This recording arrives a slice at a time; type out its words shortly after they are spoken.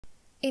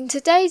In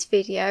today's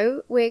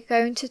video, we're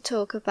going to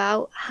talk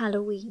about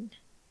Halloween.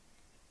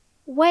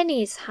 When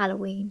is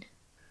Halloween?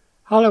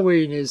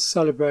 Halloween is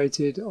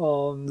celebrated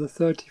on the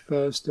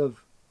 31st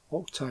of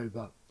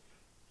October,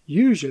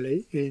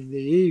 usually in the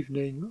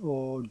evening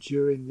or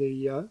during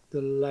the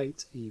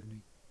late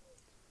evening.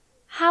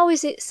 How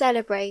is it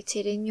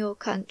celebrated in your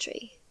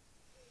country?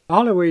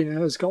 Halloween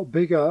has got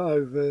bigger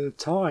over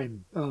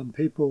time.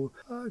 People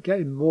are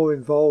getting more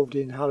involved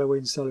in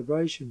Halloween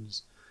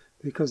celebrations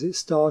because it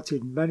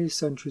started many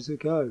centuries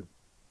ago.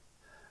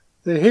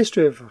 The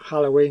history of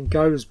Halloween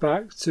goes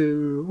back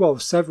to,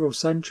 several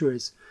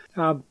centuries.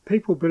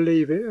 People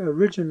believe it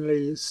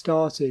originally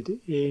started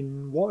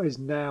in what is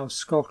now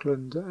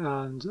Scotland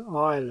and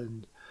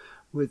Ireland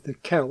with the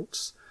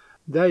Celts.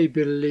 They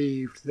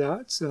believed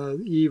that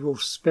evil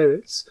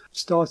spirits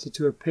started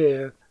to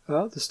appear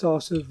at the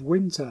start of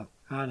winter,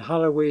 and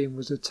Halloween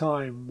was a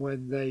time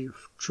when they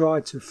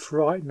tried to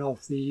frighten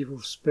off the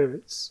evil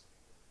spirits.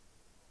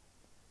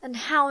 And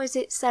how is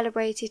it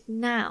celebrated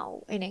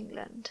now in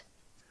England?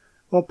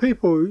 Well,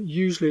 people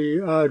usually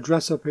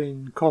dress up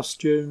in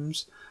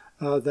costumes.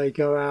 They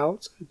go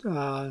out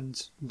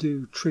and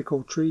do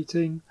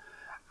trick-or-treating,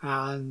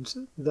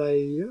 and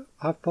they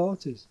have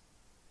parties.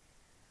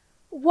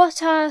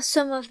 What are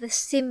some of the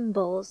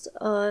symbols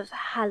of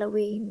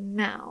Halloween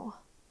now?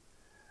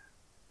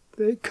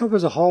 It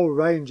covers a whole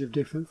range of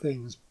different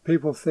things.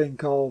 People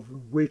think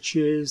of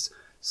witches,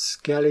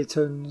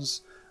 skeletons,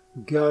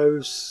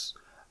 ghosts,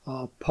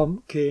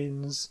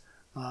 pumpkins,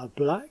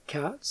 black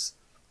cats,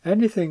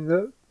 anything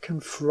that can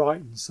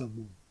frighten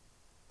someone.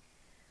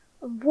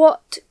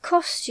 What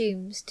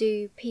costumes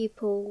do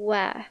people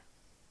wear?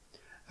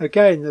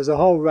 Again, there's a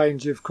whole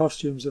range of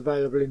costumes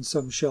available in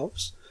some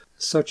shops,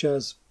 such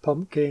as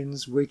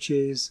pumpkins,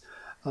 witches,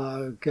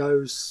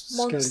 ghosts,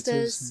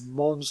 skeletons,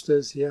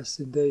 monsters, yes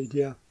indeed,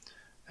 yeah.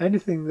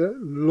 Anything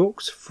that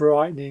looks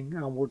frightening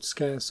and would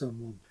scare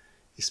someone,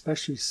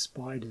 especially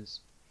spiders.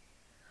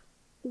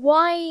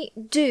 Why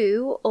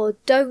do or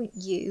don't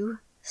you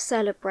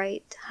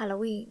celebrate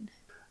Halloween?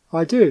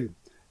 I do.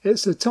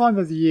 It's a time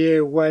of the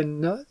year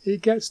when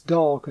it gets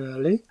dark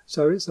early,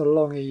 so it's a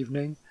long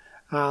evening,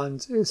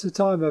 and it's a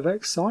time of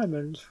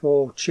excitement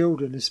for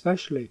children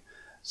especially.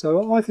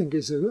 So I think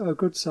it's a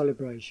good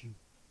celebration.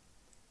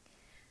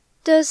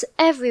 Does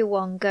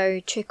everyone go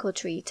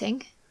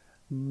trick-or-treating?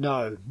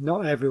 No,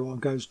 not everyone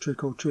goes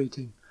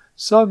trick-or-treating.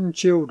 Some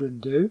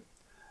children do,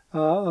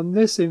 and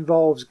this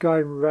involves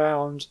going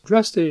round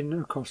dressed in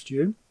a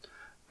costume,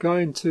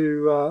 going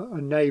to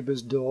a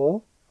neighbour's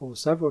door or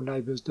several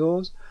neighbours'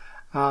 doors,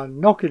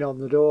 and knocking on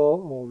the door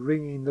or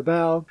ringing the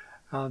bell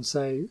and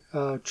say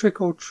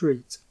trick or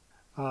treat.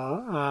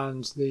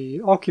 And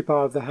the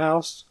occupier of the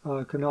house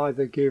can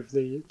either give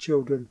the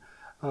children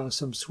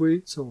some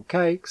sweets or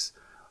cakes,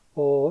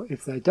 or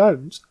if they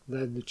don't,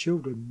 then the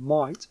children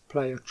might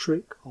play a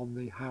trick on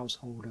the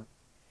householder.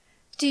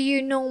 Do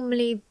you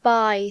normally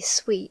buy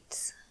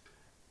sweets?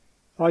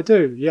 I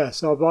do,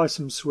 yes. I'll buy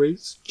some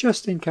sweets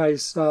just in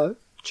case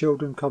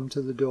children come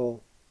to the door.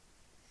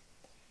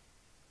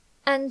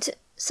 And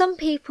some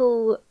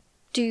people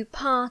do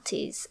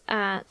parties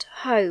at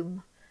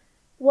home.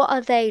 What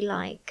are they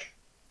like?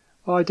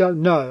 I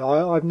don't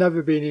know. I've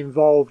never been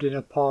involved in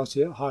a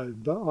party at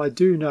home, but I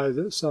do know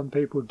that some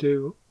people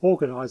do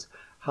organise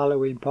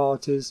Halloween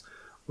parties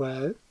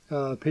where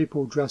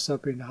people dress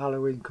up in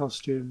Halloween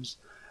costumes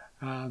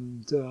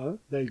and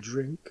they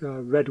drink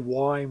red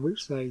wine,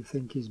 which they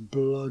think is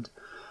blood,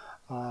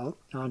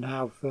 and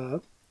have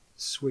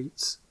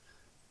sweets.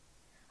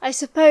 I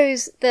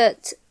suppose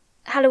that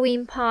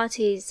Halloween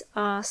parties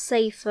are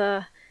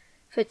safer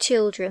for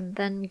children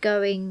than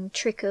going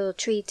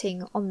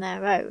trick-or-treating on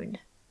their own.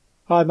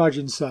 I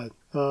imagine so,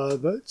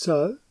 but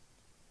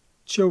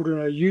children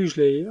are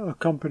usually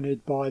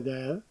accompanied by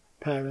their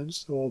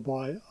parents or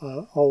by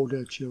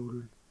older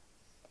children.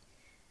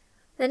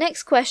 The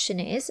next question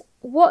is,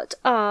 what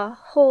are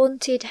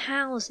haunted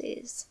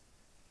houses?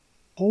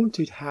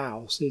 Haunted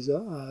house is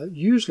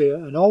usually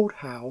an old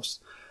house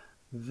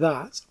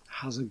that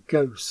has a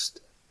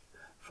ghost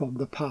from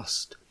the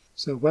past.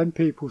 So when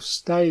people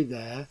stay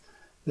there,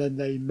 then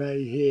they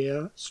may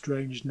hear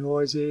strange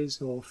noises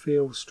or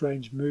feel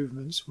strange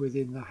movements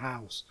within the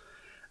house.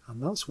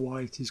 And that's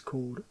why it is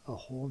called a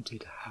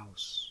haunted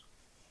house.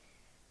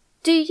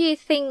 Do you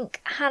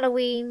think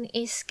Halloween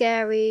is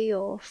scary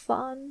or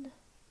fun?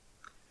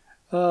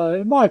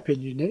 In my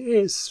opinion, it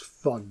is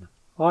fun.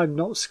 I'm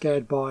not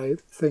scared by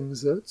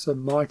things that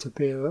might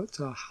appear at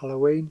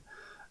Halloween.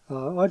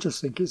 I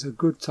just think it's a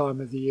good time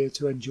of the year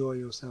to enjoy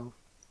yourself.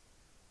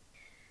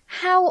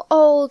 How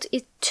old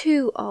is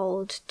too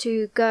old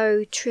to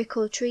go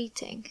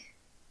trick-or-treating?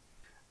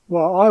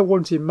 Well, I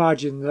wouldn't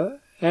imagine that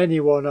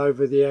anyone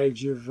over the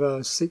age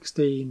of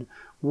 16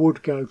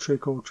 would go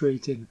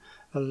trick-or-treating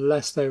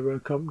unless they were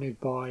accompanied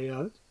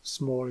by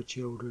smaller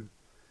children.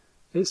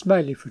 It's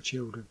mainly for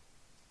children.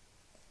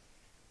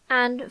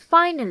 And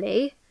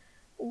finally,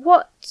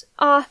 what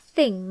are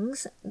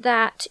things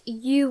that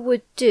you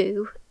would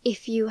do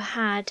if you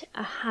had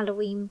a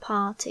Halloween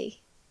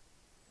party?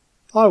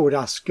 I would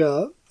ask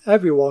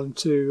everyone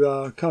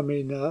to come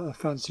in a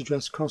fancy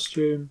dress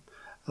costume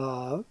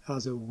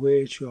as a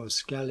witch or a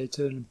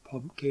skeleton,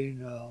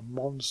 pumpkin, a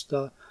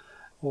monster,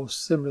 or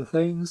similar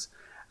things.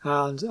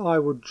 And I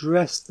would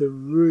dress the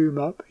room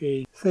up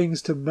in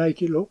things to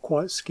make it look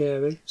quite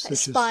scary,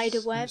 such as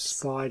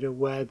spider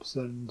webs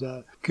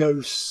and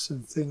ghosts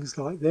and things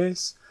like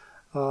this.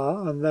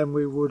 And then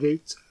we would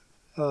eat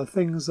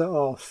things that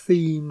are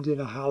themed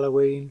in a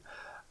Halloween,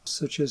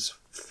 such as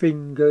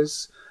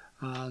fingers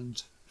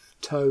and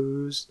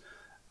toes.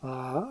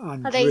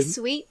 And are they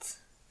sweets?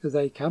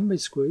 They can be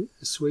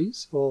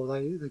sweets, or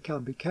they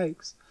can be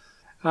cakes.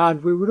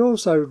 And we would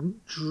also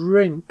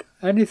drink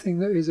anything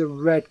that is a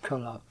red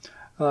colour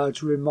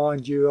to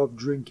remind you of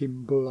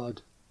drinking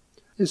blood.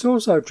 It's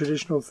also a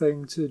traditional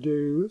thing to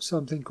do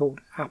something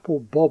called apple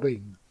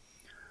bobbing,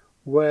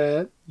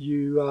 where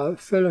you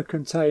fill a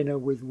container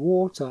with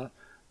water,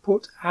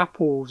 put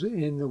apples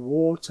in the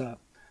water,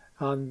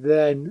 and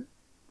then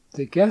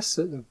the guests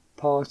at the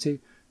party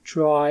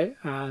try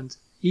and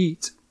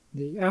eat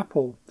the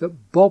apple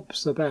that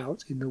bobs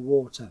about in the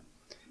water.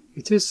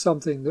 It is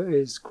something that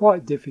is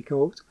quite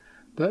difficult,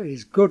 but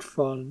is good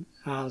fun,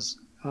 as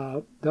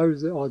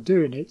those that are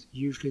doing it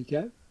usually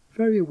get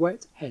very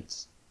wet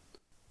heads.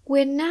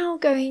 We're now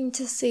going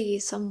to see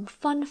some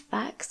fun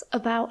facts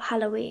about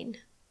Halloween.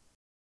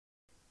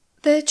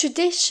 The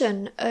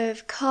tradition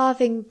of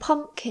carving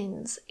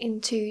pumpkins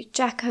into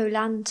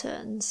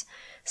jack-o'-lanterns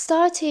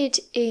started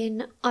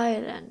in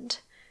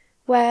Ireland,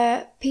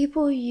 where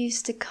people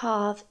used to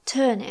carve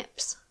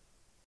turnips.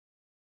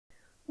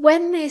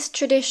 When this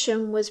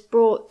tradition was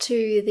brought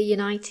to the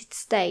United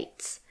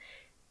States,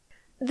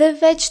 the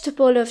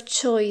vegetable of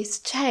choice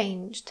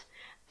changed,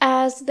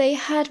 as they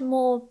had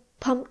more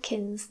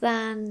pumpkins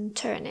than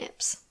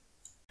turnips.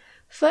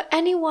 For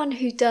anyone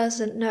who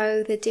doesn't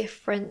know the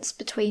difference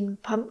between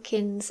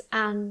pumpkins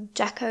and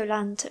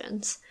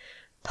jack-o'-lanterns,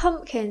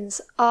 pumpkins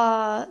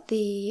are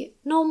the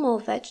normal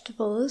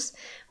vegetables,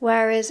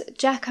 whereas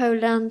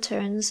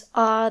jack-o'-lanterns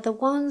are the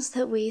ones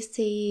that we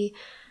see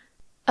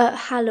at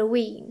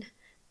Halloween,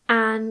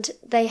 and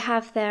they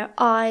have their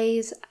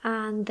eyes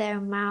and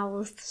their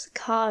mouths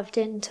carved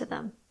into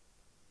them.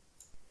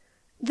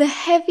 The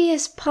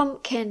heaviest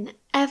pumpkin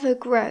ever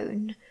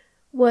grown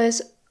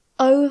was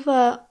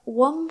over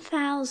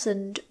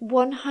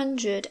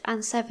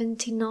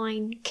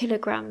 1,179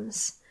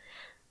 kilograms.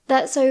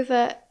 That's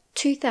over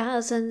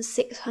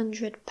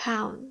 2,600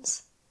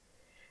 pounds.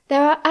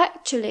 There are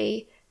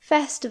actually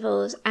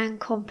festivals and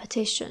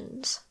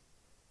competitions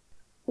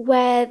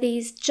where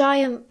these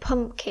giant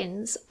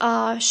pumpkins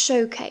are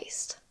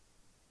showcased.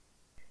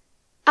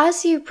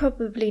 As you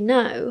probably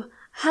know,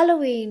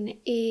 Halloween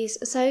is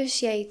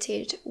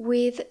associated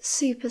with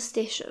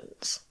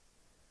superstitions.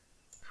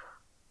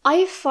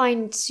 I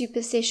find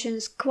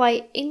superstitions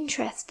quite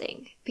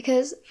interesting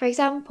because, for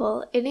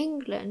example, in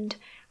England,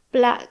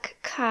 black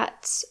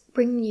cats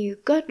bring you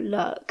good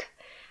luck,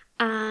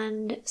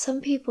 and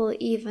some people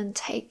even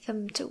take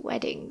them to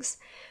weddings,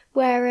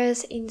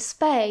 whereas in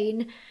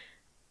Spain,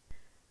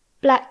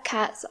 black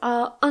cats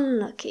are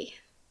unlucky.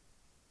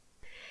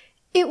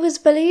 It was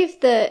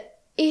believed that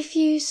if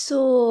you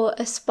saw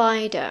a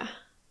spider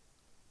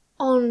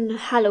on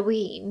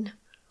Halloween,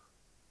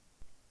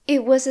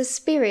 it was a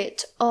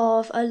spirit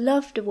of a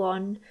loved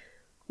one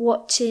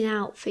watching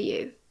out for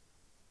you.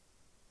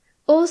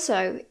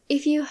 Also,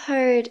 if you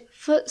heard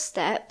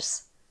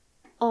footsteps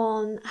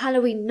on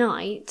Halloween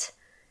night,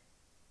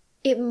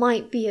 it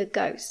might be a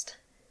ghost.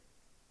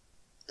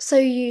 So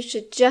you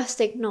should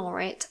just ignore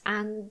it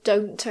and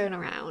don't turn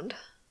around.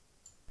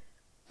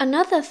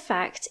 Another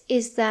fact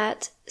is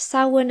that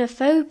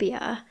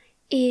Samhainophobia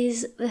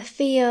is the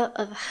fear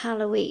of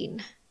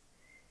Halloween.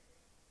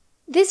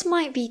 This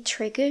might be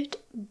triggered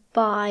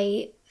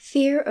by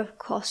fear of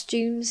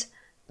costumes,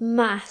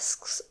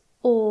 masks,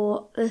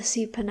 or the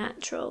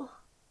supernatural.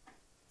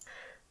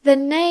 The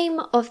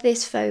name of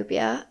this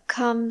phobia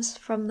comes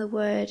from the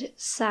word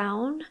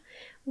Samhain,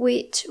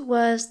 which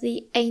was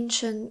the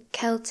ancient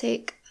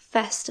Celtic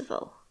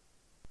festival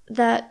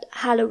that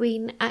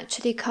Halloween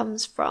actually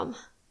comes from.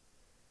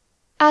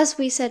 As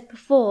we said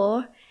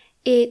before,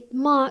 it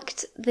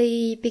marked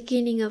the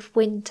beginning of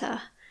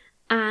winter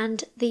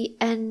and the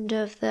end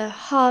of the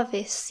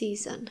harvest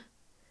season,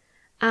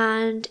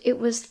 and it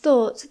was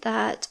thought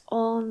that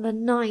on the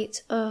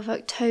night of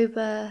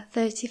October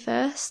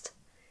 31st,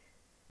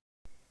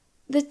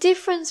 the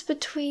difference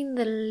between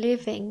the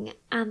living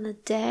and the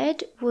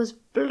dead was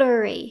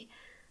blurry,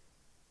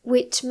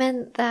 which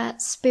meant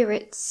that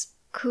spirits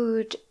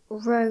could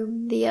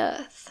roam the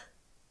earth.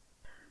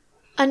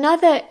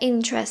 Another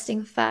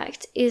interesting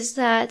fact is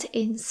that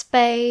in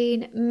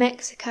Spain,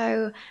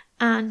 Mexico,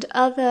 and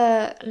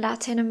other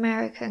Latin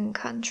American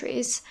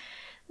countries,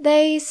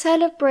 they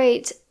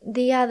celebrate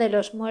Dia de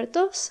los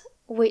Muertos,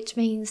 which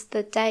means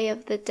the Day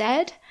of the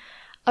Dead,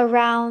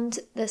 around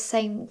the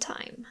same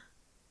time.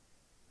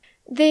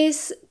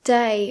 This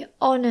day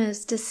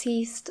honors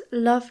deceased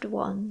loved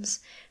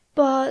ones,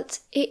 but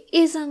it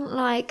isn't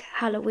like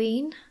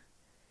Halloween.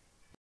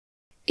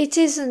 it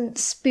isn't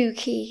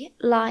spooky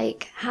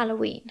like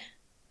Halloween.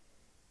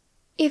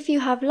 If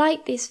you have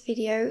liked this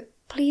video,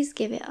 please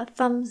give it a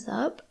thumbs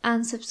up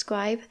and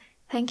subscribe.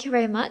 Thank you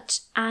very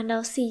much, and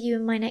I'll see you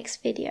in my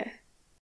next video.